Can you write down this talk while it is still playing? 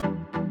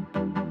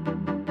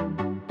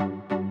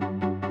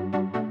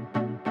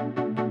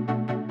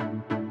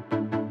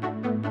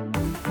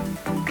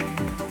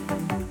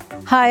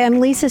Hi, I'm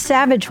Lisa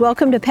Savage.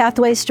 Welcome to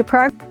Pathways to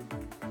Progress.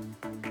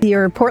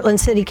 Your Portland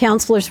City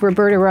Councilors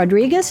Roberto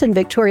Rodriguez and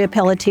Victoria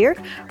Pelletier.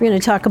 We're going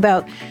to talk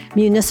about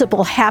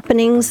municipal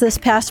happenings this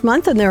past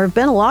month, and there have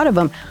been a lot of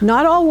them.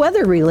 Not all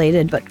weather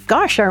related, but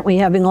gosh, aren't we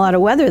having a lot of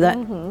weather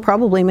that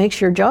probably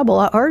makes your job a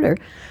lot harder.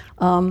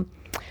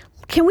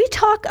 Can we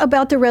talk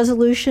about the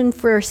resolution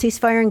for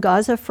ceasefire in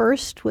Gaza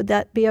first? Would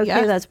that be okay?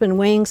 Yes. That's been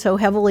weighing so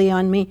heavily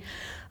on me,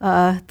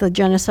 the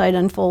genocide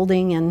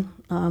unfolding. And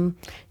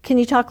can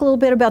you talk a little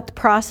bit about the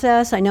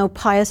process? I know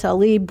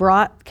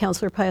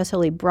Councilor Pius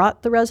Ali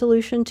brought the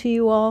resolution to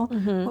you all.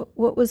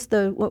 What was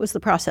the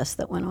process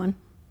that went on?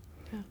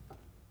 Yeah.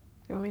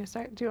 You want me to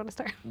start? Do you want to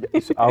start?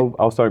 So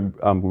I'll start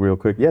real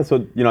quick. Yeah,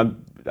 so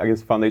I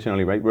guess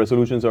foundationally, right?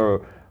 Resolutions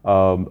are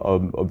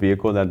a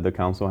vehicle that the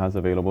council has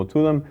available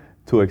to them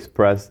to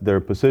express their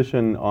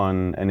position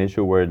on an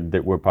issue where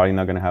we're probably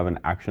not going to have an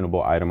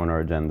actionable item on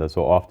our agenda.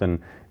 So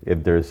often,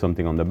 if there's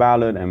something on the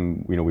ballot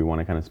and we want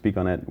to kind of speak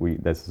on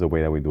it, this is the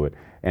way that we do it.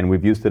 And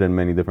we've used it in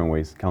many different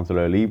ways.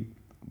 Councilor Ali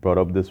brought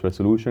up this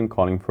resolution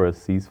calling for a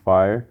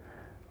ceasefire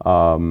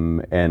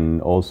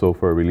and also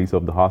for a release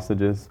of the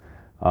hostages.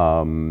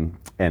 And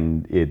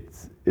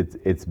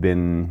it's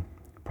been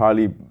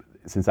probably,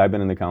 since I've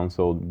been in the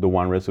council, the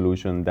one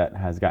resolution that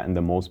has gotten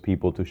the most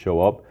people to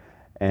show up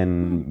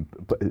and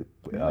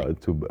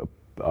to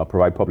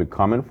provide public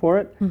comment for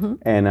it,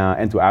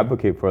 and to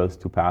advocate for us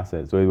to pass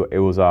it. So it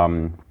was,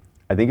 I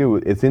think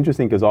it's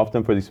interesting because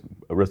often for these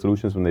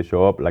resolutions when they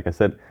show up, like I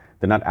said,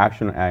 they're not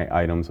action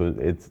items. So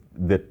it's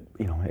that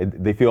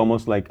they feel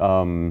almost like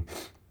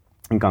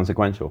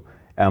inconsequential.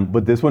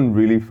 But this one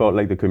really felt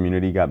like the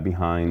community got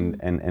behind,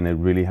 and it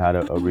really had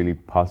a really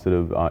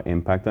positive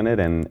impact on it.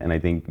 And I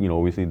think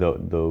obviously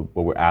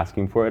what we're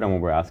asking for it, and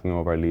what we're asking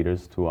of our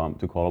leaders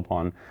to call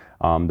upon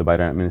the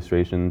Biden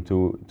administration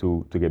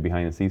to get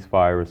behind a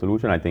ceasefire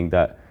resolution. I think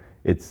that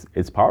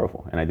it's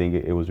powerful, and I think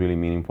it was really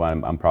meaningful.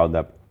 I'm proud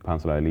that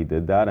Councilor Ali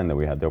did that, and that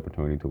we had the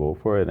opportunity to go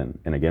for it,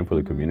 and again for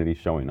the community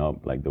showing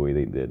up like the way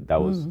they did.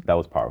 That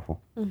was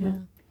powerful.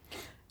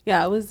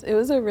 Yeah, it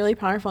was a really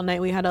powerful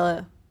night. We had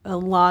a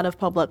lot of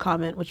public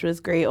comment, which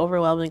was great,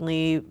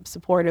 overwhelmingly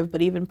supportive.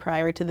 But even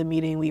prior to the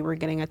meeting, we were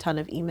getting a ton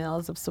of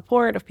emails of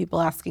support, of people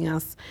asking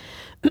us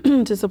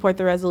to support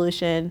the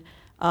resolution.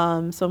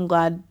 So I'm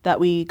glad that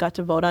we got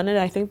to vote on it.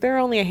 I think there are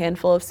only a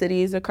handful of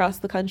cities across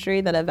the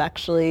country that have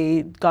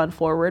actually gone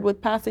forward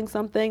with passing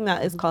something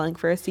that is calling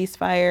for a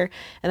ceasefire.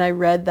 And I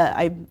read that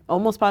I'm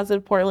almost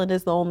positive Portland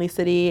is the only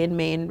city in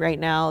Maine right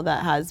now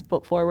that has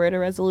put forward a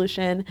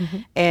resolution.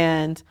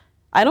 And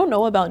I don't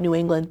know about New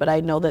England, but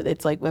I know that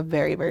it's like a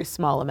very, very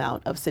small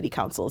amount of city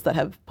councils that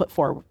have put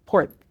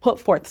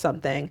forth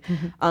something.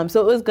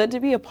 So it was good to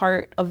be a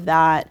part of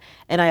that.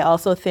 And I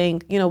also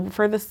think,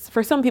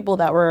 for some people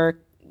that were,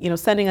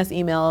 sending us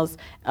emails,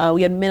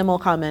 we had minimal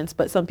comments,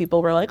 but some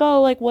people were like,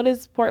 oh, like, what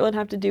does Portland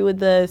have to do with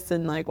this?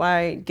 And like,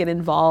 why get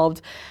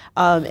involved?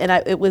 And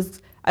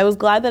I was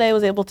glad that I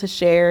was able to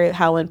share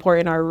how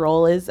important our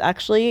role is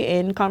actually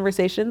in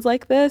conversations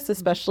like this,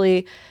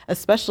 especially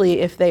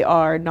if they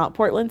are not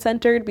Portland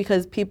centered,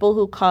 because people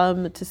who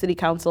come to city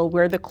council,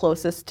 we're the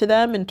closest to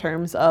them in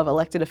terms of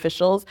elected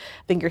officials.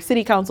 I think your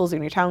city councils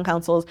and your town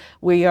councils,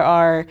 we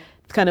are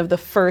kind of the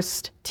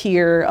first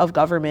tier of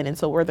government, and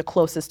so we're the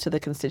closest to the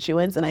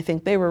constituents. And I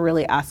think they were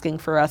really asking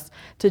for us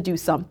to do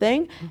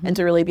something and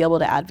to really be able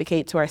to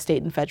advocate to our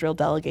state and federal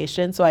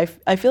delegation. So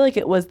I feel like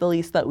it was the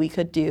least that we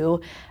could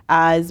do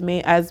as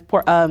Maine's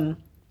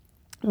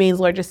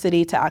largest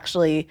city to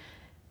actually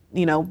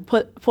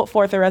put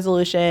forth a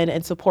resolution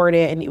and support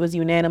it, and it was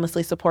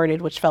unanimously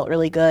supported, which felt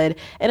really good.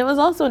 And it was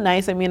also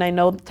nice. I mean, I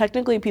know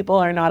technically people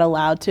are not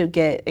allowed to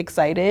get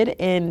excited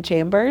in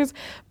chambers,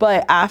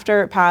 but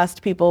after it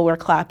passed, people were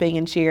clapping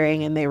and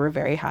cheering, and they were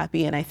very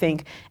happy. And I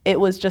think it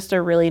was just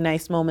a really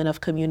nice moment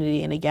of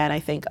community. And again, I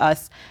think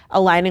us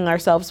aligning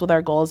ourselves with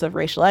our goals of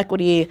racial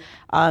equity,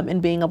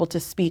 and being able to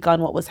speak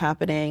on what was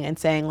happening and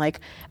saying,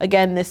 like,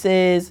 again, this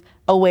is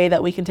a way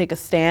that we can take a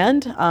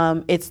stand.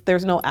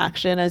 There's no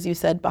action, as you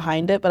said,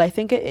 behind it, but I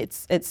think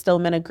it's still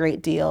meant a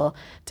great deal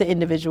to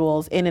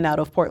individuals in and out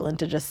of Portland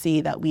to just see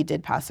that we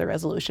did pass a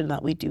resolution,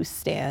 that we do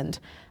stand,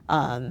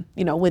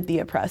 with the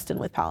oppressed and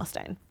with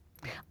Palestine.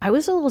 I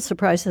was a little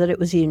surprised that it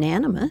was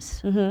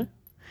unanimous.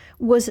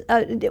 Would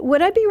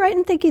I be right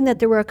in thinking that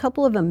there were a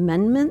couple of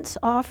amendments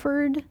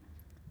offered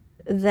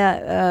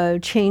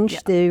that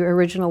changed the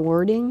original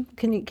wording?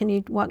 Can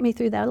you walk me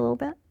through that a little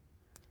bit?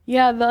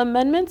 Yeah, the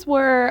amendments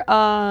were,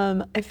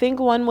 I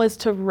think one was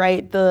to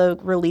write the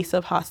release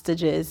of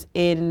hostages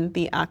in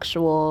the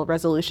actual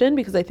resolution,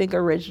 because I think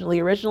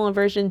original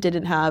version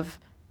didn't have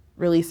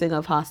releasing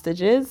of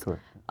hostages.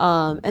 Correct.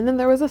 And then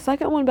there was a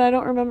second one, but I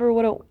don't remember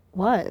what it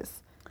was.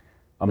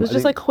 It was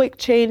just like quick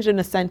change in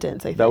a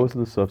sentence, I think. That was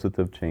the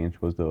substantive change,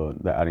 was the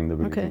adding the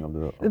releasing of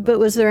the... But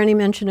was there any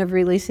mention of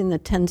releasing the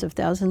tens of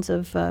thousands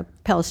of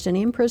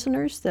Palestinian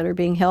prisoners that are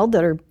being held,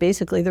 that are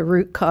basically the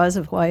root cause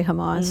of why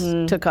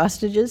Hamas took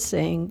hostages,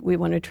 saying, we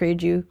want to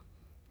trade you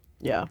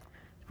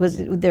Was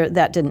there,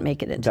 that didn't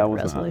make it into That the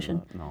was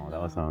resolution? no,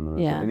 that was not on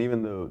the Yeah. resolution. And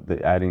even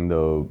the adding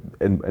the,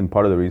 and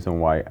part of the reason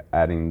why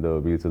adding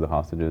the release of the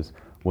hostages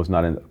was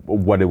not in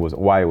what it was,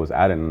 why it was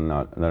added and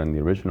not in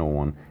the original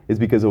one, is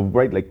because of,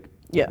 right, like,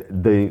 Yeah.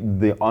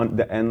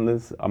 the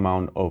endless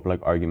amount of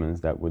like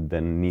arguments that would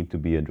then need to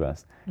be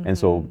addressed. And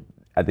so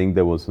I think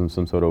there was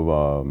some sort of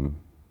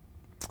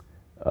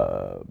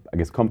I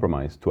guess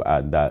compromise to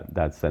add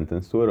that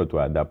sentence to it, or to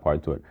add that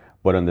part to it,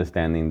 but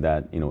understanding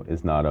that, you know,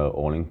 it's not an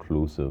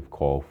all-inclusive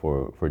call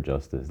for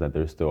justice, that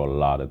there's still a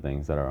lot of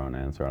things that are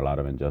unanswered, a lot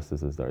of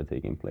injustices that are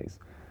taking place.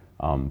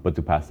 But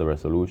to pass the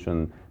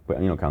resolution,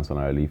 but, you know,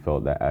 Councilor Ali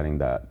felt that adding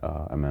that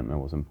amendment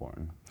was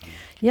important.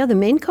 Yeah, the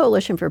main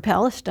coalition for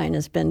Palestine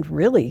has been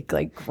really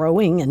like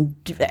growing and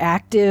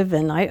active,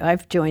 and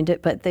I've joined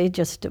it, but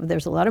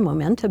there's a lot of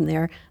momentum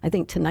there. I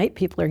think tonight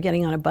people are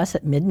getting on a bus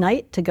at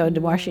midnight to go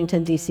to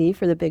Washington, D.C.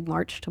 for the big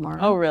march tomorrow.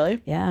 Oh,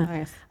 really? Yeah.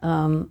 Nice.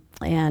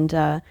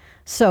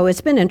 So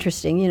it's been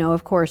interesting, you know,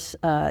 of course,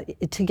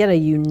 to get a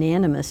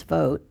unanimous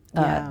vote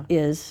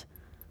is,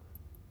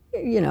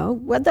 you know,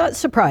 well, that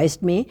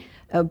surprised me.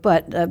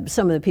 But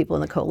some of the people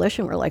in the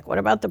coalition were like, what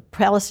about the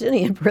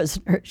Palestinian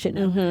prisoners, you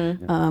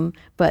know?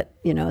 But,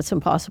 you know, it's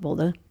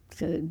impossible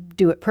to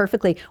do it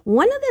perfectly.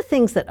 One of the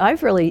things that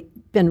I've really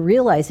been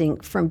realizing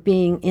from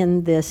being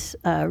in this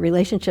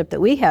relationship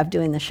that we have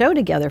doing the show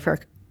together for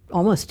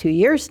almost 2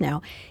 years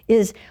now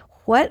is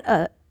what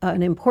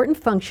an important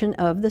function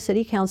of the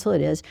city council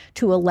it is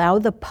to allow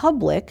the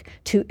public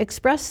to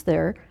express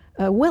their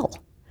will.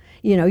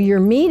 You know,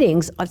 your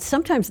meetings,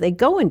 sometimes they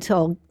go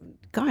until,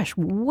 gosh,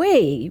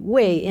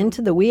 way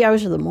into the wee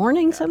hours of the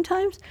morning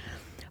sometimes.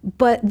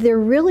 But there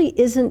really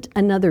isn't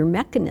another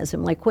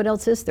mechanism. Like, what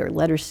else is there?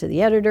 Letters to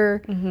the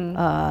editor.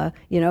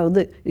 You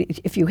know,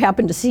 if you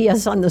happen to see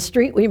us on the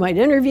street, we might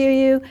interview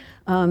you.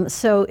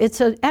 So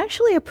it's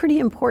actually a pretty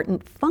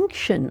important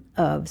function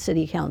of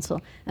city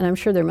council. And I'm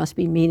sure there must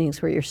be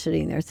meetings where you're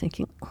sitting there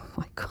thinking, oh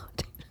my God.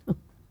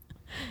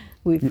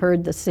 We've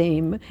heard the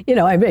same, you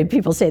know, I mean,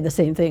 people say the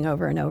same thing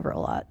over and over a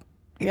lot.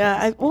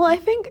 Yeah,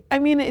 I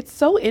mean, it's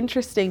so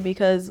interesting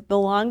because the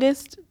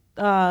longest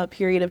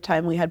period of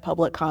time we had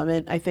public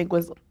comment, I think,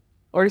 was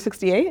Order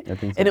 68, I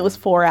think so, and it was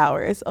 4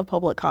 hours of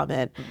public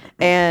comment.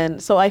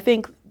 And so I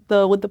think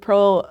with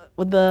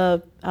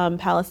the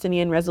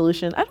Palestinian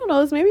resolution, I don't know,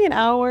 it was maybe an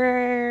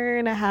hour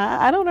and a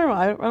half. I don't know,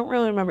 I don't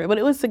really remember, but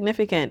it was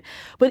significant.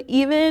 But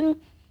even,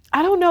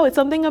 I don't know, it's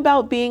something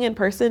about being in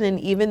person, and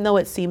even though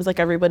it seems like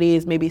everybody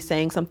is maybe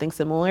saying something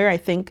similar, I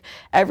think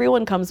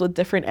everyone comes with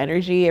different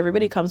energy,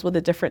 everybody comes with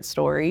a different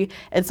story,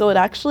 and so it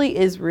actually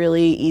is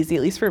really easy,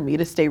 at least for me,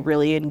 to stay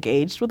really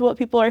engaged with what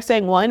people are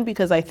saying. One,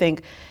 because I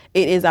think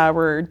it is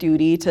our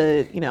duty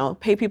to, you know,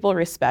 pay people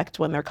respect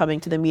when they're coming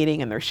to the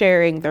meeting and they're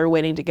sharing, they're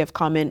waiting to give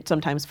comment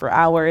sometimes for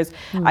hours.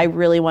 I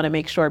really want to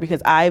make sure,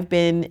 because I've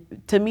been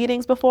to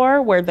meetings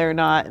before where they're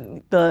not,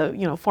 the,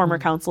 you know, former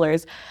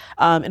councilors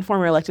and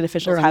former elected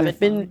officials haven't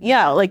been,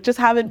 just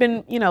haven't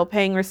been, you know,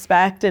 paying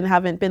respect and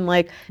haven't been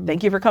like,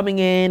 thank you for coming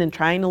in and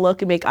trying to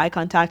look and make eye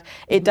contact.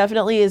 It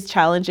definitely is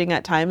challenging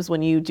at times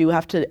when you do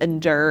have to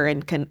endure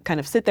and can kind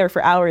of sit there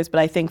for hours, but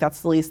I think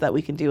that's the least that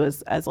we can do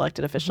as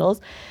elected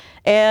officials.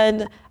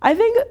 And I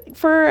think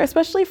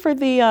especially for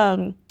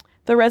the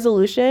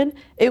resolution,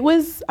 it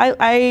was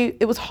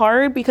it was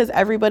hard because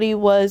everybody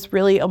was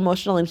really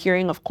emotional, and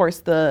hearing, of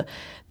course, the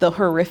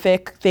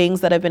horrific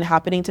things that have been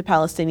happening to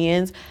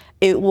Palestinians.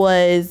 It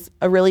was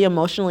a really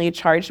emotionally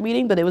charged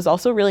meeting, but it was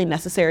also really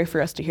necessary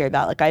for us to hear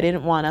that. Like, I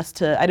didn't want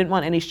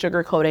any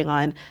sugarcoating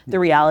on the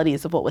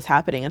realities of what was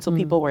happening. And so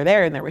people were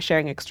there and they were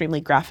sharing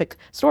extremely graphic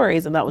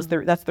stories, and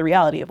that's the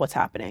reality of what's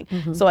happening.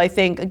 So I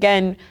think,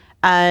 again,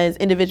 as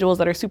individuals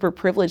that are super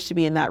privileged to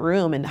be in that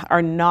room and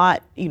are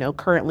not, you know,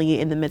 currently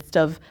in the midst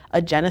of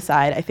a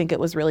genocide, I think it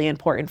was really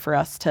important for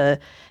us to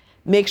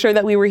make sure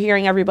that we were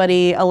hearing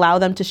everybody, allow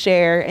them to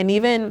share. And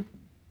even,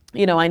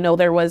 you know, I know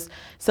there was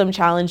some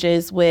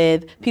challenges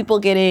with people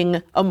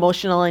getting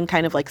emotional and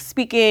kind of like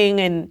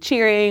speaking and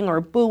cheering or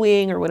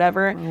booing or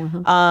whatever.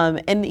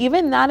 And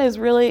even that is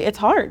really, it's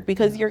hard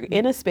because you're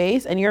in a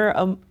space and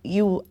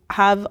you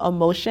have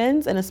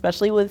emotions, and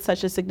especially with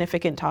such a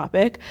significant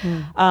topic.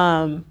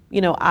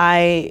 You know,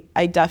 I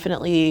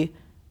definitely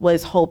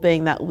was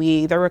hoping that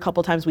there were a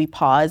couple times we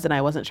paused and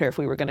I wasn't sure if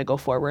we were going to go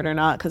forward or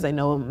not, because I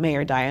know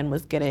Mayor Diane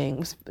was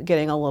getting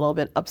a little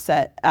bit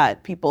upset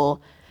at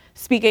people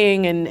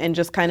speaking and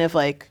just kind of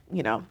like,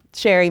 you know,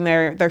 sharing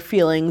their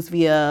feelings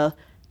via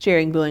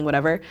cheering, booing,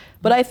 whatever.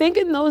 But I think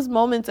in those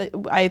moments,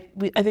 I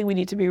think we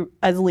need to be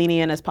as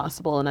lenient as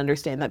possible and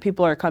understand that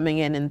people are coming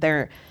in and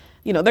they're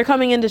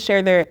coming in to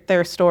share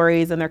their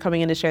stories, and they're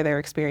coming in to share their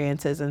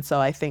experiences. And so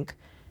I think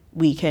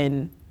we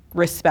can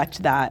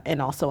respect that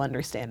and also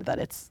understand that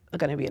it's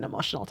going to be an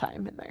emotional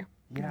time in there.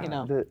 Yeah, you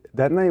know,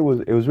 that night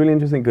was really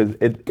interesting because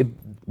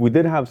we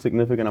did have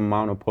significant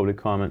amount of public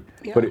comment,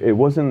 but it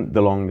wasn't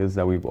the longest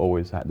that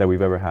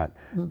we've ever had.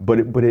 But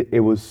it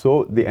was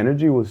so, the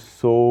energy was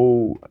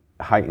so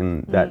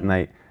heightened that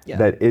night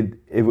that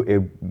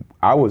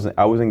I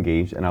was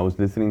engaged and I was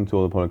listening to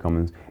all the public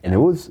comments, and it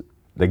was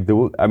like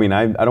I mean,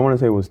 I don't want to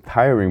say it was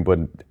tiring, but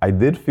I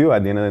did feel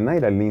at the end of the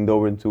night, I leaned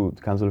over to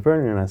Councilor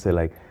Trevorrow and I said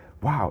like,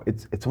 wow,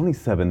 it's only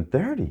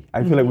 7:30.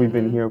 I feel like we've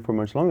been here for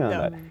much longer than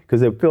that,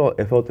 because it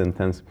felt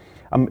intense.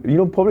 You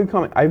know, public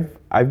comment.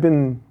 I've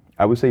been,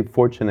 I would say,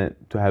 fortunate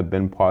to have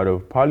been part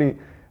of, probably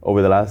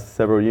over the last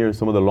several years,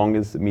 some of the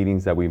longest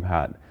meetings that we've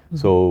had.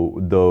 So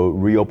the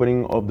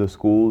reopening of the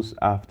schools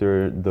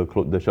after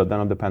the shutdown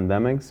of the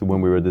pandemics,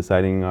 when we were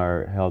deciding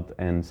our health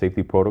and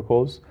safety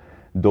protocols,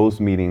 those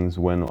meetings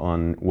went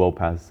on well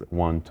past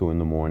 1, 2 in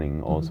the morning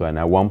also. And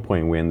at one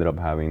point we ended up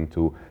having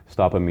to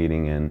stop a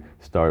meeting and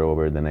start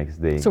over the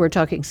next day. So we're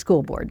talking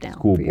school board now.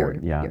 School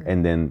board, yeah.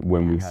 And then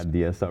when we had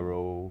the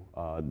SRO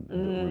the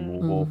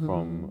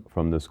removal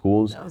from the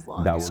schools,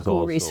 that was School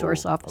also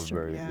resource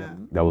officer.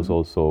 That was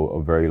also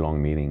a very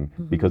long meeting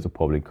because of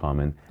public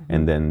comment.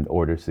 And then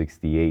Order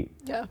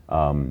 68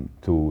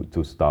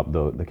 to stop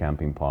the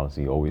camping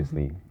policy,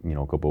 obviously, you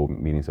know, a couple of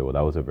meetings ago.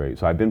 That was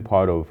so I've been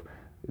part of,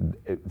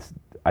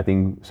 I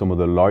think, some of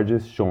the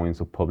largest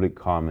showings of public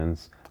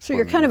comments. So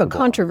you're kind of a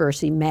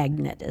controversy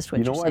magnet, is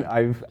what you're saying.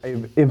 You know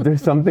what? If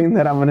there's something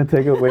that I'm going to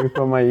take away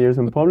from my years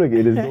in public,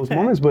 it is those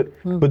moments.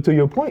 But to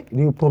your point,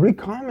 you know, public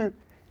comment,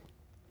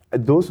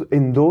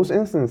 in those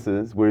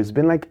instances where it's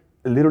been like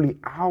literally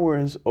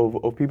hours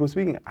of people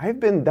speaking,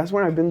 that's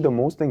when I've been the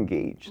most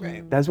engaged.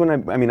 Right. That's when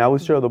I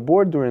was chair of the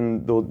board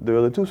during the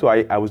other two, so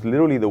I was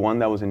literally the one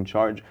that was in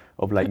charge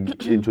of like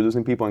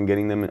introducing people and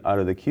getting them out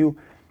of the queue.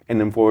 And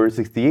then for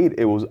 68,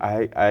 it was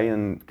I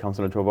and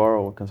Councilor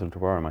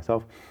Trevorrow and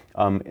myself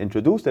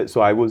introduced it.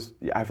 So I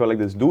felt like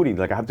this duty,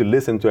 like I have to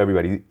listen to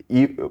everybody.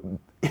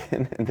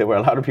 And there were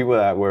a lot of people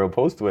that were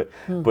opposed to it,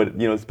 but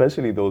you know,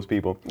 especially those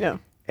people. Yeah.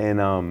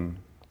 And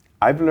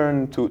I've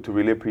learned to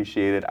really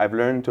appreciate it. I've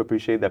learned to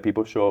appreciate that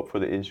people show up for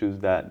the issues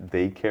that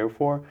they care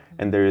for,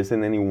 and there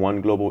isn't any one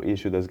global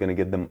issue that's going to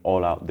get them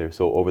all out there.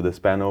 So over the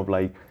span of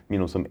like, you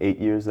know, some 8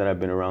 years that I've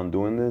been around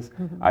doing this,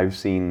 I've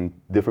seen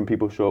different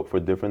people show up for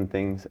different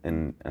things,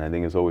 and I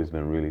think it's always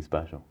been really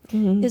special.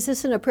 Is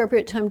this an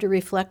appropriate time to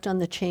reflect on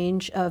the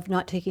change of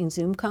not taking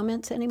Zoom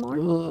comments anymore?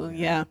 Ooh,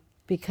 yeah.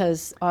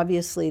 Because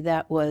obviously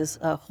that was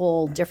a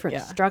whole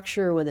different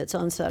structure with its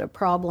own set of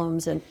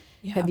problems. And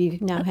have you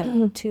now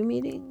had 2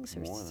 meetings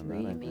or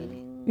 3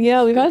 meetings?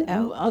 Yeah,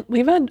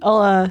 we've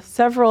had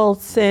several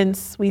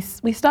since we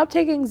stopped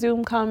taking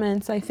Zoom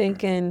comments. I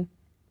think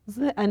was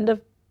it the end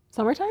of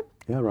summertime?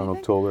 Yeah, around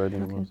October, I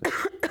think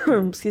it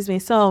was. Excuse me.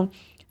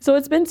 So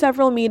it's been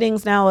several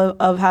meetings now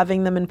of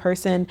having them in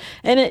person,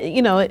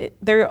 and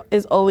there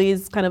is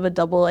always kind of a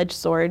double-edged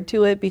sword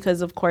to it,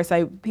 because of course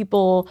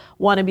people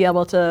want to be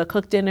able to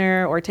cook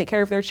dinner or take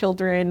care of their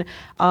children,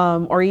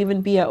 or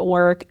even be at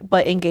work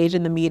but engage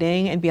in the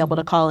meeting and be able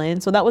to call in.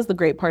 So that was the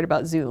great part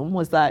about Zoom,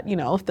 was that, you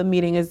know, if the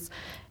meeting is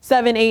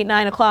 7, 8,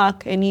 9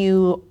 o'clock and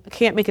you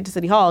can't make it to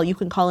City Hall, you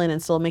can call in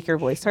and still make your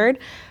voice heard.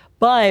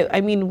 But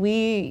I mean,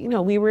 we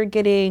were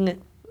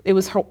getting. It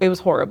was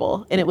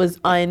horrible,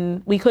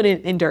 and we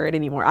couldn't endure it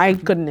anymore. I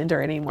couldn't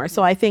endure it anymore.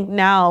 So I think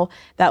now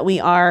that we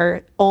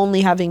are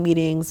only having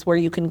meetings where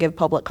you can give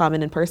public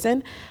comment in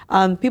person,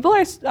 people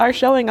are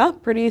showing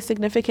up pretty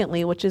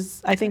significantly, which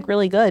is, I think,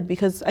 really good,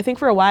 because I think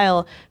for a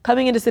while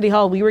coming into City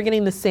Hall, we were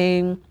getting the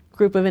same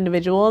group of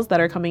individuals that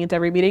are coming into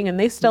every meeting, and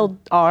they still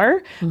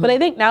are. But I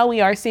think now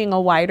we are seeing a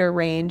wider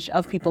range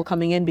of people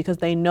coming in, because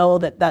they know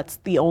that that's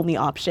the only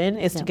option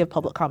is to give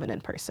public comment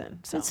in person.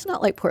 So it's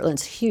not like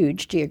Portland's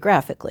huge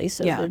geographically,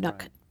 so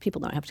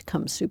people don't have to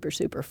come super,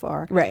 super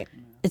far. Right.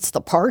 It's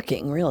the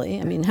parking, really.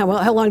 I mean,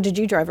 how long did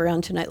you drive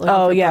around tonight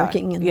looking for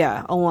parking?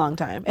 Yeah, a long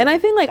time. And I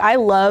think, like, I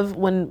love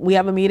when we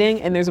have a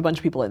meeting and there's a bunch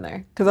of people in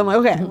there, because I'm like,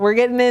 okay, we're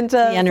getting into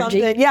the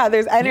energy. Something. Yeah,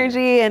 there's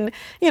energy, and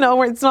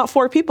where it's not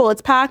 4 people,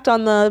 it's packed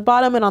on the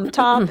bottom and on the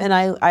top, and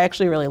I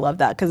actually really love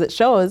that, because it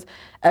shows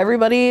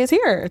everybody is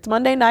here. It's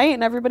Monday night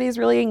and everybody's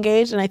really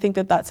engaged, and I think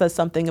that says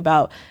something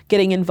about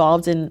getting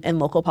involved in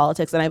local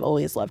politics, and I've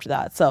always loved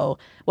that. So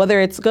whether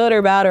it's good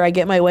or bad, or I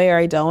get my way or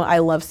I don't, I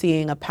love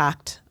seeing a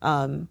packed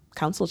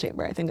council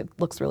chamber. I think it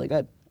looks really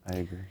good. I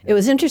agree. It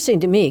was interesting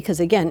to me because,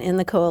 again, in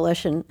the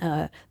coalition,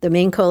 the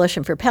main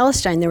coalition for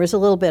Palestine, there was a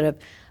little bit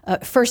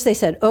of, first they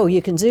said, oh,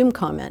 you can Zoom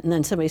comment. And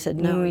then somebody said,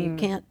 no, you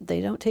can't.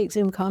 They don't take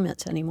Zoom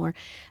comments anymore.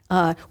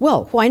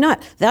 Well, why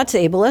not? That's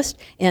ableist.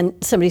 And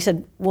somebody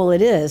said, well,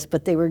 it is.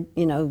 But they were,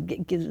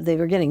 they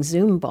were getting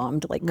Zoom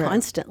bombed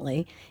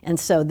constantly. And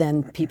so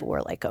then people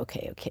were like,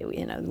 okay,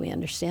 we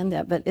understand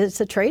that. But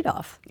it's a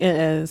trade-off. It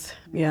is.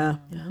 Yeah.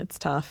 It's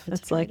tough.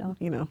 It's like,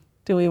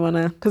 do we want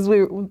to, because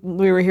we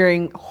were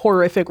hearing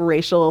horrific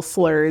racial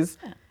slurs,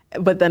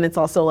 but then it's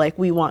also like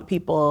we want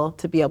people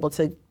to be able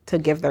to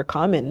give their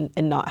comment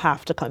and not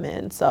have to come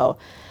in. So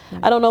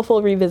I don't know if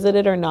we'll revisit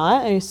it or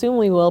not. I assume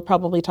we will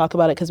probably talk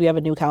about it because we have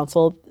a new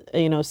council,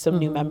 some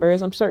new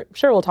members. I'm sure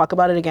we'll talk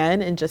about it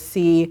again and just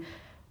see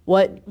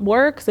what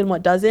works and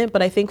what doesn't.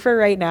 But I think for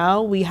right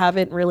now, we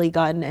haven't really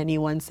gotten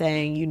anyone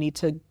saying you need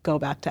to go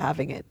back to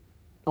having it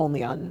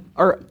only on,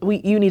 or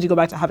you need to go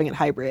back to having it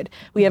hybrid.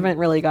 We haven't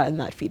really gotten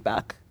that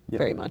feedback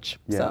very much.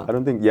 Yeah, So. I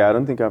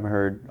don't think I've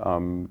heard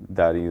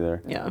that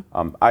either. Yeah.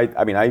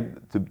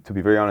 To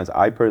be very honest,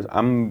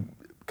 I'm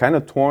kind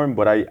of torn,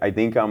 but I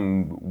think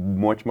I'm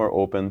much more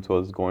open to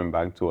us going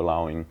back to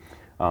allowing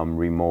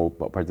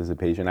remote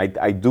participation.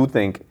 I do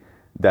think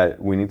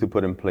that we need to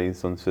put in place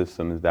some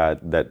systems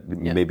that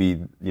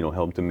maybe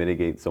help to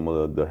mitigate some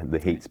of the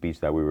hate speech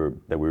that we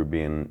were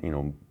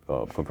being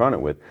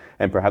confronted with,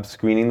 and perhaps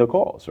screening the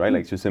calls, right?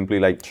 Like just simply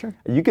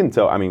you can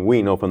tell. I mean,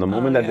 we know from the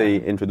moment that they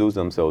introduce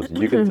themselves,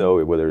 you can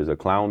tell whether there's a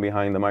clown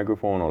behind the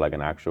microphone or like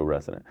an actual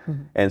resident.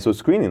 And so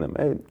screening them,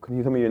 hey, can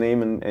you tell me your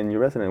name and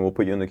your resident? And we'll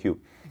put you in the queue,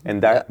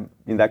 and that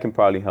can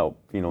probably help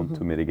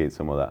to mitigate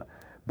some of that.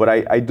 But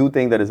I do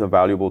think that it's a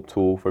valuable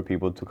tool for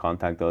people to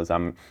contact us.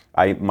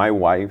 My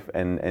wife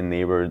and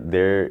neighbor,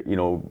 they're,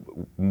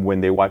 when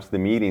they watch the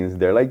meetings,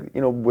 they're like,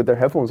 with their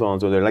headphones on,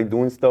 so they're like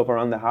doing stuff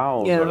around the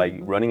house or like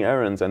running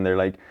errands, and they're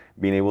like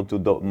being able to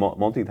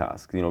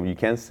multitask. You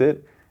can't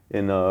sit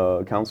in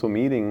a council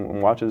meeting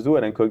and watch us do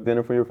it and cook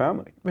dinner for your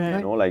family.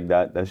 Right. Like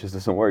that just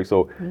doesn't work.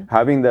 So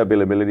having the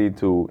availability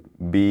to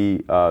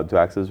to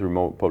access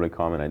remote public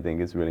comment, I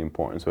think is really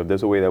important. So if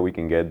there's a way that we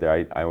can get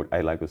there,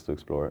 I'd like us to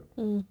explore it.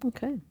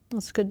 Okay,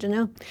 that's good to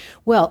know.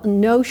 Well,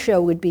 no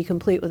show would be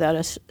complete without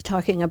us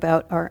talking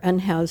about our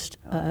unhoused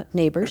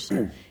neighbors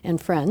and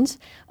friends.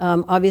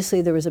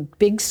 Obviously, there was a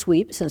big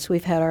sweep since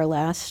we've had our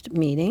last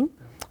meeting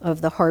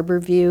of the Harbor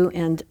View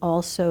and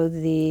also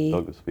the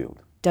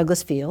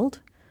Douglas Field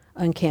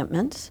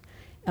encampments.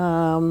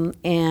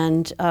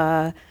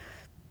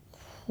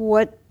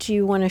 What do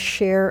you want to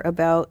share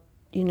about,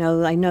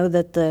 I know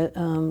that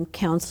the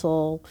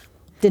council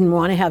didn't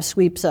want to have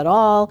sweeps at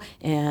all,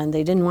 and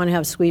they didn't want to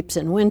have sweeps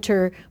in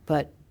winter,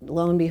 but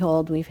lo and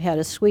behold, we've had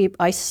a sweep.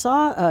 I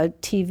saw a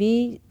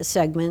TV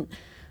segment,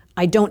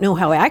 I don't know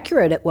how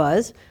accurate it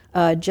was,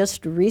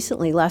 just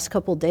recently, last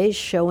couple days,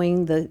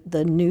 showing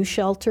the new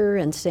shelter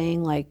and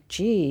saying like,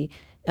 gee,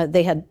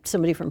 they had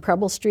somebody from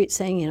Preble Street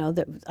saying,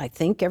 that I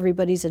think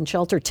everybody's in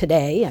shelter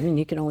today. I mean,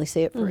 you can only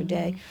say it for a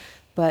day.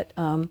 But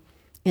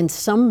in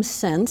some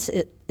sense,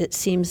 it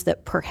seems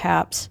that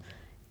perhaps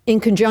in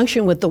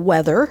conjunction with the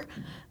weather,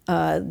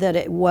 that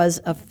it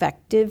was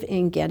effective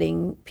in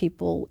getting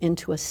people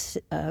into a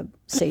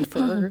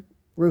safer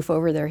roof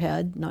over their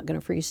head, not going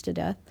to freeze to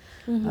death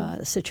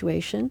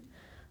situation.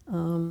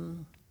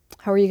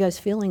 How are you guys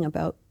feeling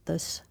about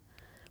this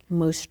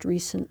most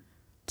recent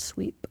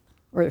sweep?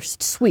 Or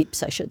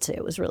sweeps, I should say.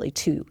 It was really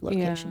 2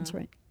 locations,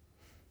 right?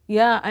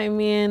 Yeah, I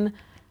mean,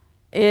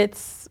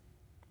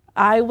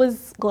 I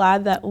was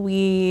glad that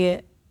we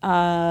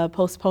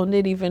postponed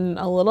it even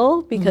a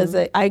little, because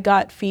I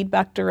got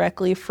feedback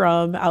directly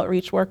from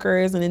outreach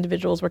workers and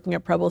individuals working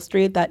at Preble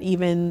Street that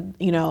even,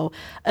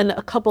 and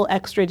a couple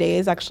extra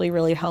days actually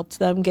really helped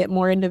them get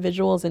more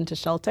individuals into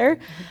shelter.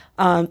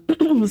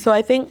 So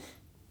I think,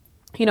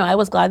 I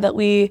was glad that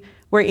we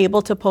were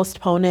able to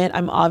postpone it.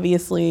 I'm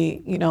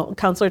obviously,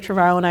 Councilor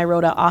Trevorrow and I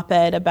wrote an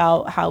op-ed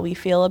about how we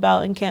feel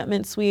about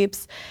encampment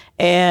sweeps.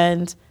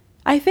 And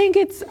I think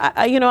it's,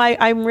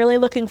 I'm really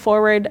looking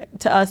forward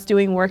to us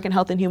doing work in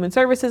health and human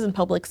services and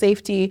public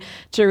safety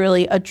to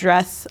really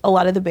address a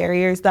lot of the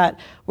barriers that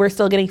we're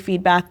still getting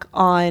feedback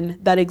on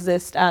that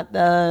exist at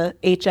the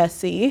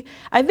HSC.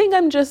 I think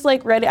I'm just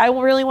ready. I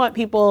really want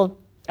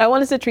I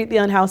want us to treat the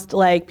unhoused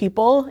like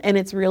people. And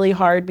it's really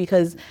hard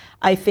because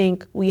I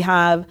think we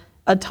have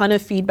a ton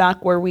of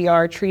feedback where we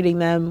are treating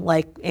them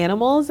like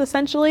animals,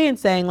 essentially, and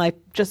saying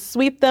just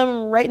sweep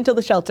them right into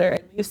the shelter.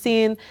 We've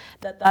seen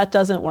that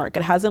doesn't work.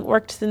 It hasn't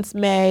worked since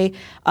May.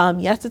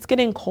 Yes, it's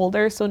getting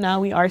colder, so now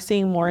we are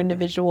seeing more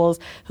individuals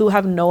who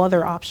have no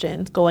other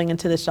options going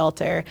into the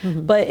shelter.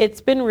 But it's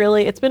been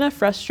a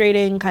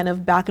frustrating kind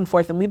of back and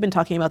forth, and we've been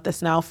talking about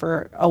this now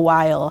for a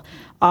while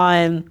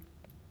on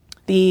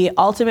the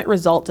ultimate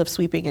result of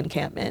sweeping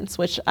encampments,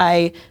 which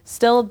I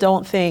still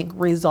don't think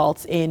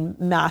results in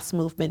mass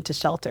movement to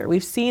shelter.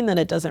 We've seen that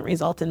it doesn't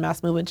result in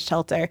mass movement to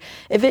shelter.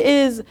 If it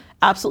is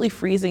absolutely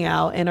freezing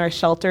out and our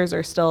shelters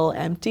are still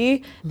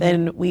empty,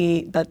 then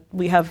we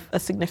have a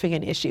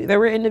significant issue. There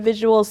were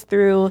individuals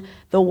through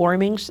the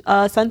warming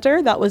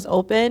center that was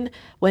open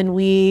when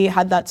we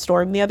had that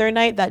storm the other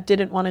night that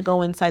didn't want to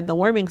go inside the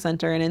warming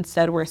center, and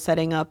instead were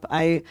setting up,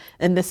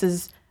 and this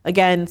is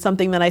again,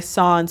 something that I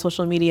saw on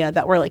social media,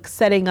 that were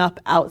setting up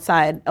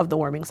outside of the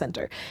warming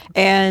center.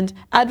 And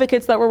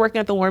advocates that were working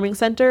at the warming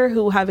center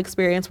who have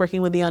experience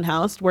working with the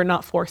unhoused, we're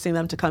not forcing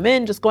them to come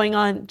in, just going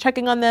on,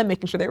 checking on them,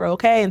 making sure they were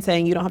okay, and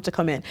saying, you don't have to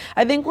come in.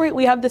 I think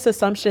we have this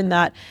assumption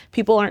that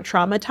people aren't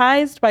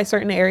traumatized by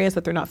certain areas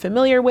that they're not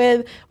familiar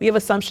with. We have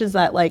assumptions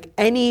that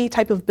any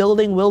type of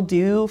building will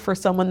do for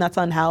someone that's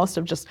unhoused,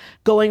 of just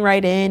going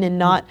right in and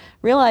not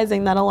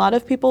realizing that a lot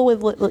of people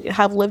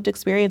have lived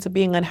experience of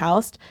being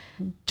unhoused.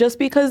 Just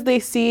because they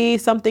see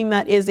something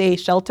that is a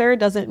shelter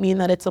doesn't mean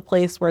that it's a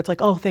place where it's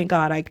oh, thank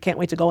God, I can't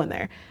wait to go in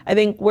there. I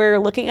think we're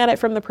looking at it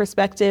from the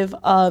perspective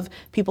of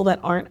people that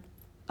aren't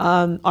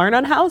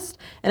unhoused.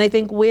 And I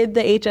think with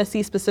the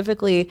HSC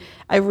specifically,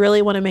 I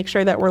really want to make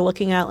sure that we're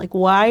looking at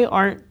why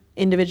aren't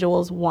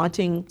individuals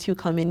wanting to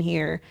come in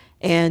here,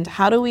 and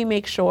how do we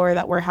make sure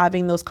that we're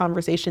having those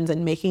conversations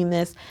and making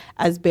this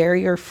as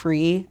barrier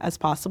free as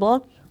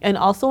possible, and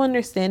also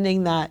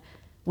understanding that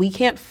we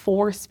can't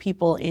force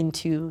people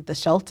into the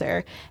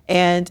shelter.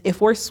 And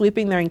if we're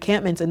sweeping their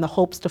encampments in the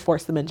hopes to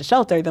force them into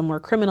shelter, then we're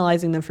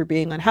criminalizing them for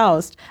being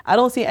unhoused. I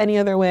don't see any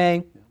other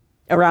way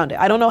around it.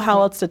 I don't know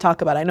how else to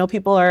talk about it. I know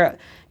people are,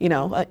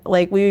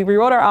 like we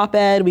wrote our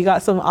op-ed, we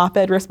got some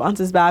op-ed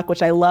responses back,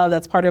 which I love.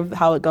 That's part of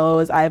how it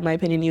goes. I have my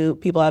opinion, you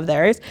people have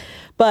theirs.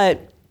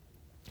 But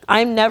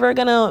I'm never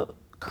gonna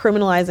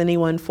criminalize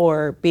anyone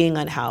for being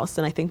unhoused.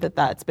 And I think that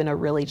that's been a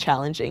really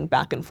challenging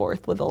back and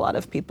forth with a lot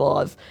of people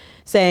of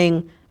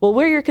saying, well,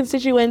 we're your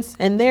constituents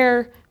and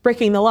they're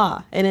breaking the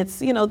law. And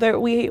it's,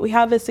 we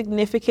have a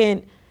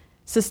significant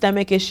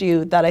systemic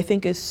issue that I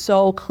think is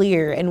so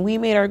clear. And we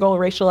made our goal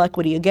racial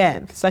equity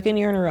again, second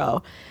year in a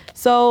row.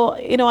 So,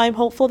 I'm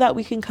hopeful that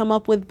we can come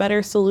up with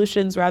better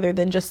solutions rather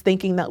than just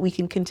thinking that we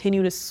can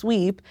continue to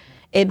sweep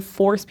and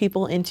force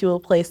people into a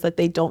place that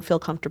they don't feel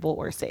comfortable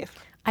or safe.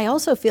 I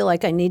also feel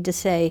like I need to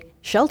say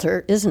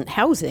shelter isn't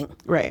housing.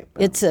 Right.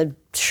 It's a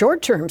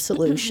short-term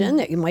solution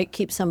that you might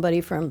keep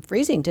somebody from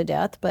freezing to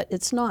death, but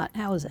it's not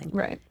housing.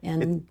 Right.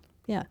 And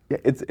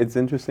it's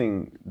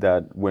interesting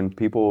that when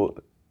people,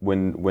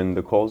 when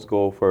the calls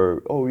go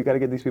for, oh, we got to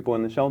get these people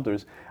in the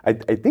shelters, I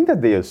think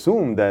that they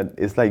assume that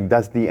it's like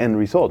that's the end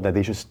result, that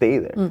they should stay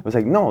there. It's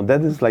like, no,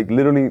 that is like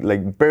literally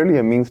like barely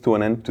a means to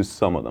an end to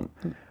some of them.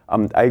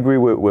 I agree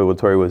with what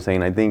Tori was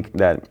saying. I think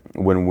that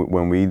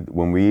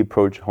when we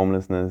approach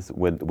homelessness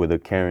with a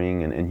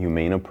caring and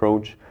humane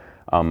approach,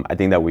 I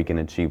think that we can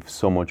achieve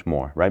so much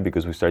more, right?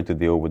 Because we start to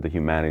deal with the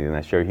humanity and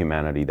that shared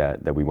humanity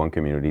that we want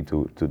community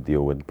to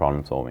deal with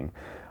problem solving.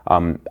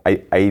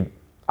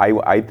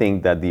 I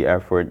think that the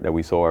effort that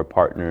we saw our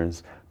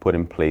partners put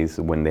in place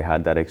when they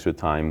had that extra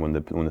time, when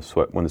the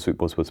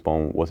sweep was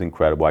postponed, was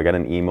incredible. I got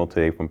an email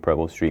today from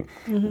Preble Street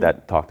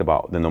that talked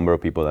about the number of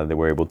people that they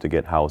were able to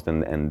get housed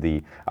and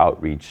the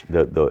outreach,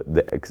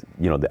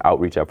 the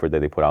outreach effort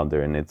that they put out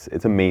there, and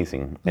it's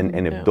amazing.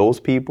 And if those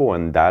people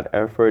and that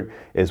effort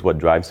is what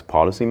drives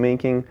policy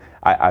making,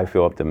 I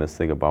feel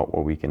optimistic about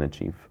what we can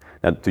achieve.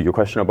 Now, to your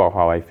question about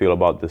how I feel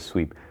about the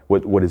sweep,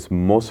 what is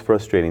most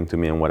frustrating to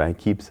me and what I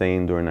keep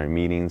saying during our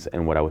meetings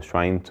and what I was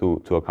trying to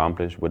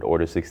accomplish with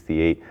Order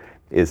 68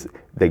 is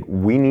that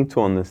we need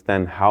to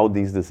understand how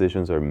these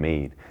decisions are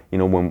made.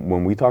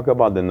 When we talk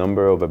about the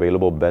number of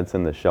available beds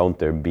in the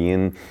shelter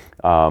being,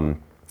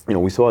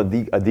 we saw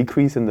a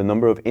decrease in the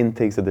number of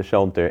intakes at the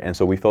shelter, and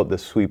so we felt the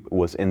sweep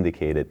was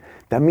indicated.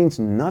 That means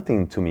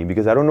nothing to me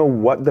because I don't know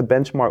what the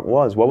benchmark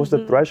was. What was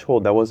the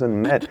threshold that wasn't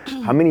met?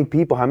 How many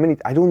people,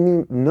 I don't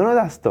need, none of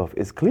that stuff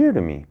is clear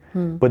to me,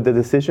 but the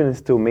decision is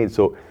still made.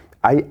 So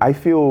I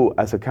feel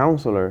as a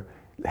counselor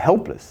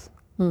helpless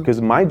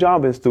because my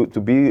job is to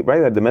be,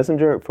 right, like the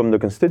messenger from the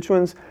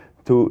constituents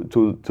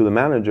to the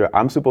manager.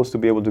 I'm supposed to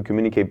be able to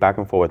communicate back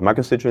and forth. My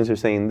constituents are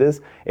saying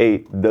this,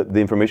 hey, the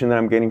information that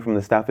I'm getting from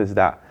the staff is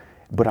that.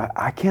 But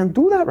I can't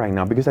do that right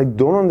now because I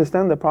don't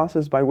understand the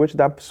process by which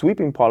that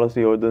sweeping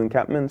policy or the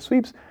encampment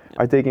sweeps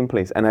are taking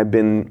place. And I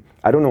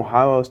don't know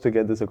how else to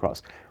get this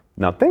across.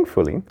 Now,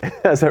 thankfully,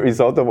 as a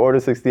result of Order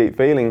 68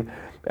 failing,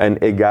 and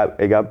it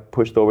got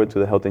pushed over to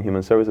the Health and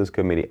Human Services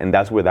Committee, and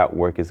that's where that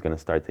work is going to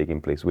start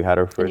taking place. We had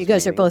our first. And you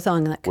guys meeting. Are both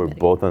on that committee. We're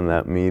both on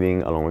that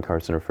meeting, along with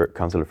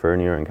Councilor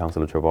Fernier and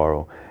Councilor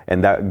Trevorrow,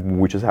 and that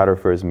we just had our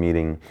first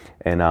meeting,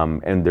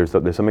 and there's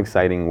some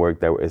exciting work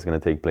that is going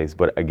to take place.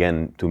 But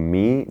again, to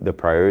me, the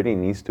priority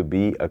needs to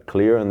be a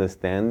clear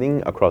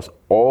understanding across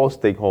all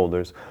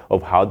stakeholders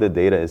of how the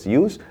data is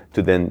used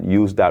to then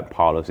use that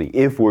policy.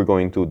 If we're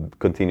going to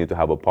continue to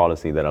have a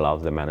policy that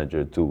allows the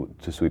manager to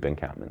sweep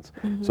encampments,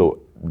 so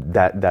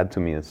that to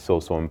me is so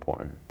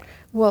important.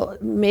 Well,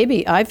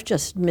 maybe I've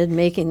just been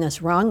making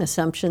this wrong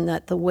assumption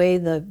that the way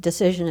the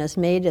decision is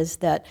made is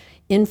that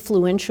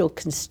influential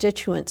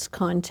constituents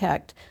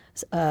contact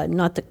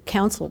not the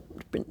council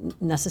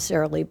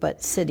necessarily,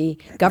 but city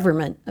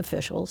government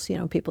officials,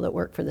 people that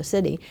work for the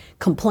city,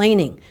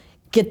 complaining,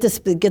 get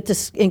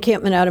this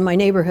encampment out of my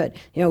neighborhood.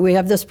 We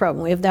have this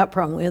problem, we have that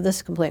problem, we have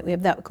this complaint, we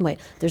have that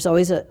complaint. There's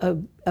always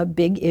a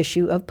big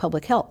issue of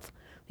public health,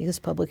 because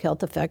public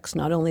health affects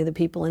not only the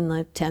people in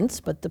the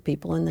tents, but the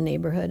people in the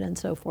neighborhood and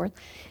so forth.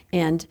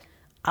 And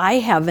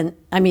again,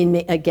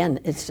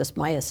 it's just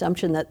my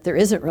assumption that there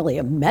isn't really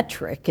a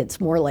metric.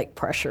 It's more like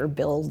pressure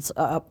builds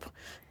up,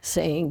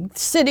 saying,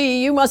 city,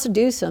 you must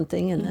do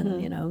something, and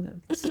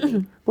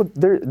then, Well,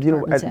 there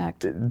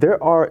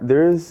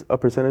is a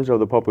percentage of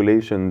the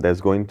population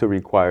that's going to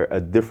require a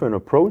different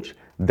approach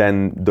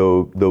than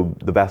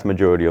the vast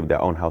majority of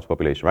their own house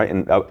population, right?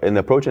 And an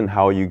approach in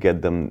how you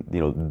get them,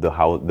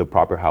 the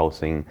proper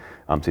housing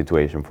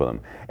situation for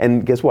them.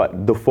 And guess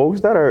what? The folks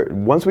that are,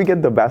 once we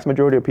get the vast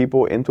majority of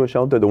people into a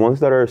shelter, the ones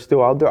that are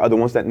still out there are the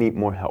ones that need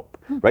more help,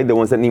 right? The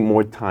ones that need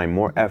more time,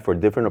 more effort,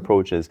 different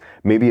approaches.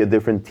 Maybe a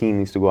different team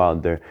needs to go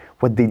out there.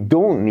 What they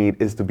don't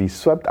need is to be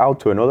swept out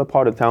to another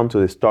part of town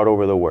to start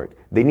over the work.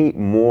 They need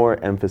more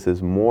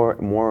emphasis,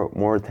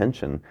 more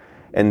attention.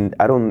 And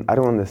I don't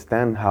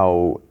understand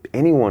how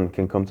anyone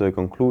can come to the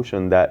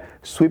conclusion that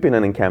sweeping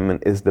an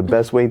encampment is the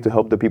best way to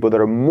help the people that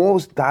are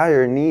most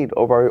dire in need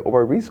of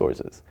our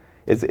resources.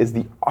 It's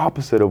the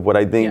opposite of what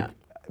I think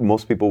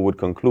most people would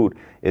conclude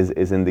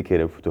is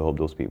indicative to help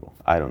those people.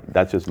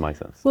 That's just my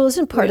sense. Well,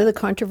 isn't part of the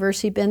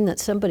controversy, Ben, that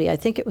somebody, I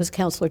think it was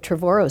Councilor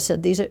Trevorrow,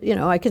 said these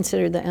are, I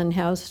consider the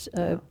unhoused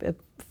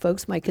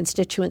folks my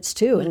constituents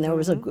too, and there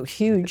was a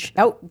huge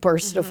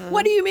outburst of,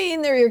 what do you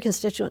mean they're your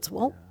constituents?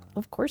 Well,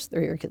 of course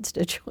they're your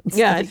constituents.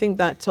 Yeah, I think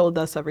that told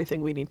us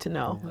everything we need to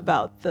know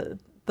about the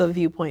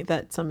viewpoint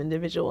that some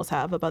individuals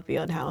have about the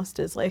unhoused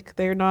is like,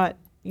 they're not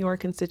your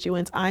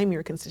constituents, I'm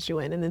your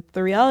constituent. And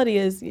the reality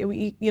is,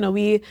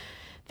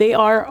 they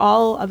are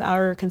all of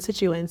our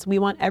constituents. We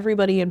want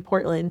everybody in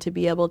Portland to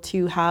be able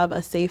to have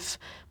a safe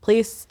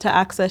place to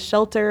access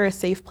shelter, a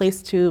safe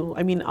place to,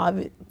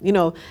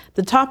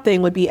 the top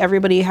thing would be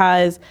everybody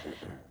has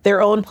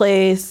their own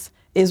place,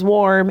 is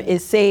warm,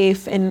 is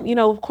safe. And,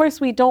 of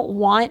course we don't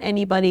want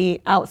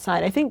anybody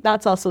outside. I think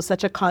that's also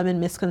such a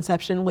common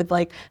misconception with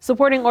like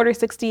supporting Order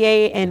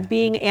 68 and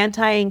being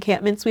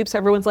anti-encampment sweeps.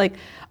 Everyone's like,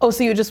 oh,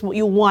 so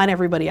you want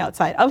everybody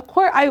outside. Of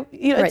course,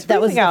 it's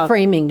that was the out.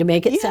 framing to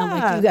make it sound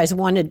like you guys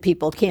wanted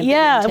people camping.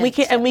 Yeah,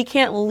 and we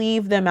can't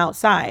leave them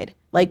outside.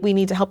 Like, we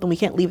need to help them. We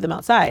can't leave them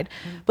outside.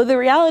 But the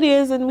reality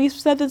is, and we've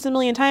said this a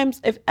million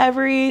times, if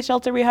every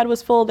shelter we had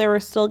was full, there were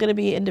still going to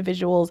be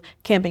individuals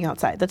camping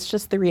outside. That's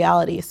just the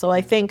reality. So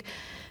I think,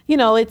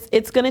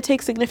 it's going to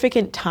take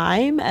significant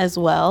time as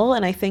well.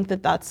 And I think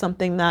that that's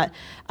something that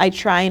I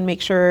try and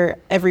make sure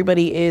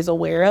everybody is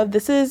aware of.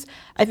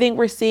 I think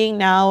we're seeing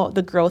now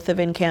the growth of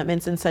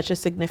encampments in such a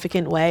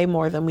significant way,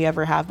 more than we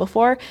ever have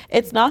before.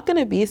 It's not going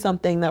to be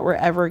something that we're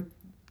ever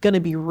going to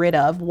be rid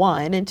of,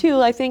 one. And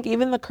two, I think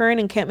even the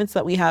current encampments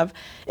that we have,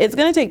 it's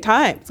going to take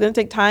time. It's going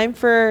to take time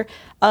for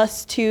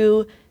us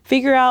to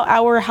figure out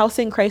our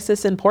housing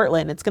crisis in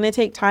Portland. It's going to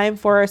take time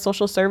for our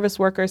social service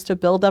workers to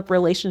build up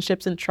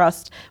relationships and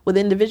trust with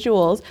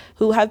individuals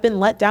who have been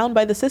let down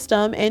by the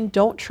system and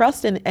don't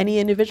trust in any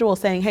individual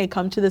saying, hey,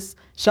 come to this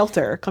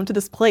shelter, come to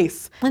this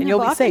place, and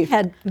you'll be safe.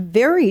 Had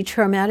very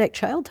traumatic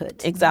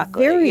childhoods.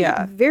 Exactly.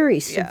 Very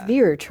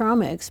severe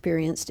trauma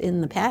experienced in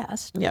the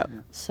past.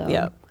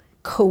 So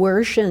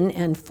coercion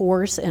and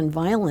force and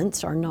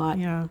violence are not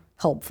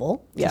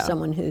helpful to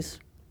someone who's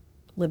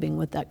living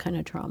with that kind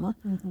of trauma.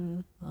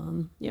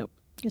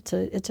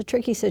 It's a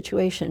tricky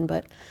situation,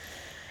 but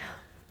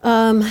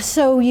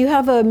so you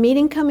have a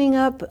meeting coming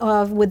up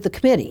with the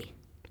committee.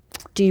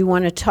 Do you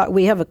want to talk?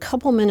 We have a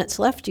couple minutes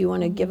left. Do you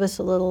want to give us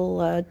a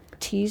little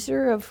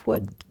teaser of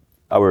what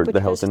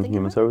the Health and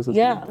Human Services?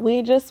 Yeah,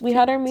 we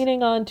had our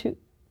meeting on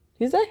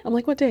Tuesday. I'm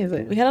like, what day is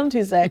it? We had it on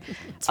Tuesday.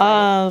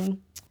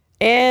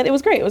 And it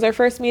was great. It was our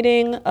first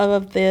meeting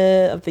of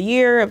the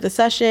year, of the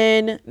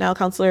session. Now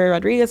Councilor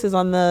Rodriguez is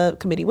on the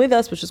committee with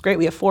us, which is great.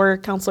 We have 4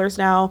 councilors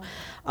now.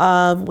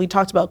 We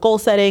talked about goal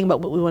setting, about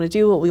what we want to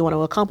do, what we want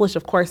to accomplish.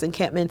 Of course,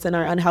 encampments and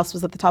our unhoused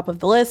was at the top of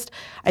the list.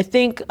 I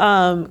think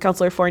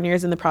Councilor Fournier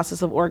is in the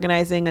process of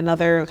organizing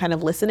another kind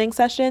of listening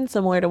session,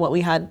 similar to what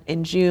we had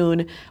in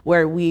June,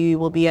 where we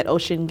will be at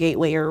Ocean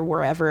Gateway or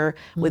wherever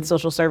with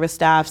social service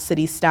staff,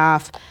 city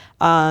staff,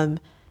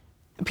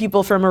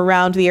 people from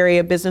around the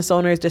area, business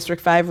owners,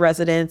 District 5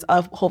 residents,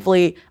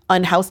 hopefully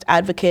unhoused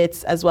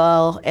advocates as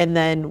well. And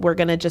then we're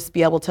going to just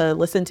be able to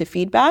listen to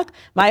feedback.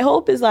 My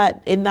hope is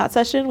that in that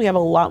session, we have a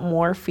lot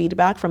more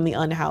feedback from the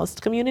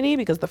unhoused community,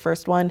 because the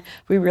first one,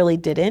 we really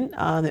didn't.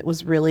 It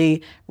was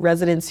really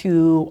residents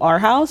who are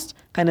housed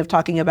kind of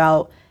talking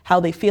about how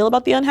they feel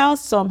about the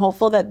unhoused. So I'm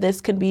hopeful that this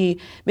can be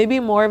maybe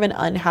more of an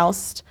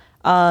unhoused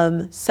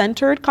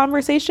centered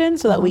conversation,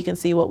 so that we can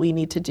see what we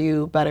need to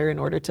do better in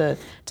order to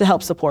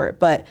help support.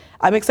 But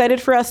I'm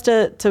excited for us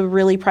to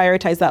really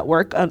prioritize that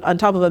work on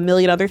top of a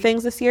million other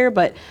things this year.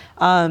 But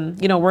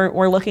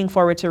we're looking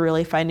forward to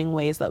really finding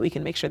ways that we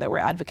can make sure that we're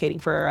advocating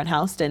for our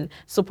unhoused and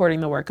supporting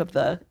the work of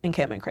the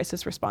encampment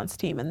crisis response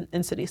team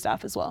and city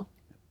staff as well.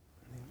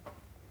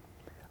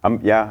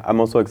 I'm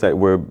also excited.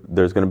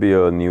 There's going to be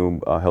a new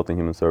Health and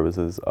Human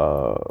Services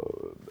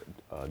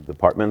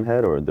department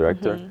head or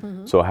director.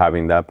 So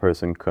having that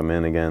person come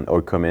in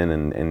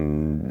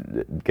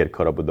and get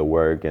caught up with the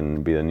work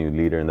and be the new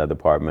leader in that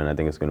department, I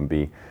think it's going to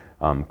be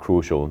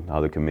crucial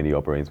how the committee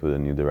operates with a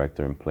new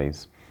director in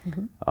place.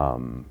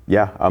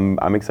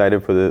 I'm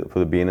excited for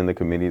the being in the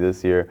committee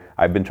this year.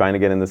 I've been trying to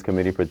get in this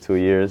committee for 2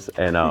 years,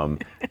 and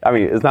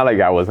it's not like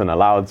I wasn't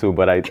allowed to,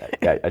 but I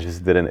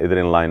just didn't. It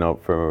didn't line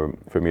up for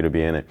me to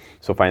be in it.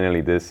 So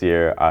finally this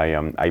year, I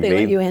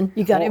let you in.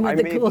 You got in with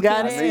the cool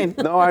kids.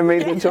 No, I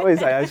made the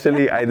choice.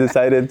 I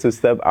decided to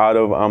step out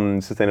of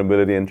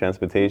sustainability and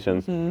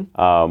transportation,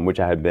 which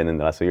I had been in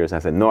the last few years. And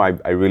I said, no,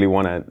 I really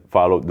want to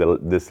follow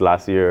this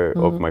last year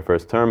of my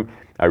first term.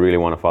 I really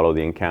want to follow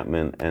the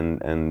encampment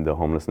and the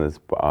homelessness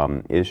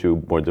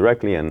issue more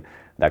directly, and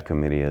that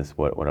committee is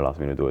what allows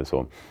me to do it.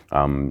 So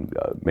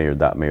Mayor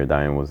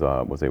Diane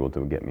was able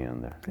to get me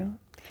in there.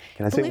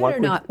 Can I say Believe one it or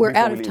quick? not, we're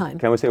before out we of leave, time.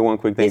 Can we say one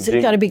quick thing? It's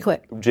got to be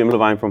quick. Jim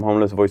Levine from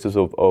Homeless Voices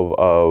of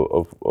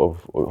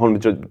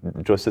Homeless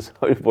Justice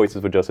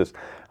Voices for Justice.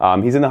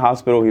 He's in the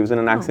hospital. He was in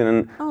an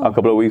accident a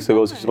couple of weeks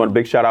ago. So just want a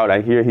big shout out.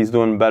 I hear he's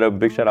doing better.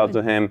 Big shout out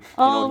to him.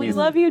 Oh, we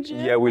love you,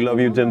 Jim. Yeah, we love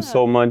you, Jim,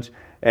 so much.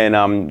 And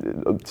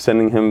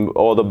sending him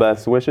all the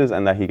best wishes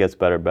and that he gets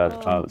better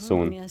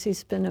soon. Yes,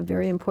 he's been a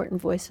very important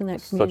voice in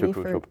that Such a community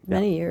crucial, for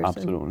many years.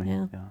 Absolutely.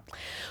 And, Yeah.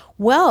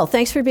 Well,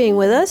 thanks for being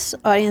with us.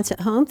 Audience at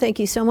home, thank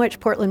you so much.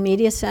 Portland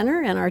Media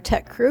Center and our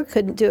tech crew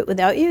couldn't do it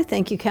without you.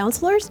 Thank you,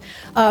 counselors.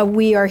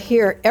 We are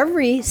here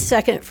every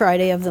second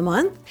Friday of the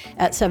month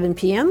at 7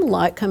 p.m.,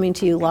 coming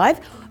to you live.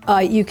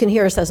 You can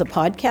hear us as a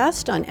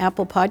podcast on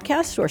Apple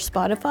Podcasts or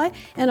Spotify,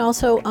 and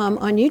also on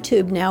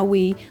YouTube. Now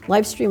we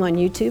live stream on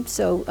YouTube,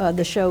 so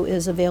the show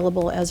is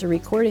available as a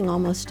recording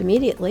almost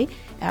immediately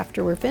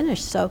after we're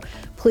finished. So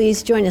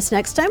please join us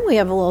next time. We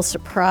have a little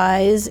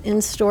surprise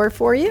in store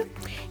for you.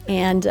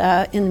 And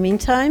in the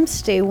meantime,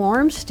 stay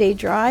warm, stay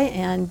dry,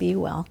 and be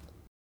well.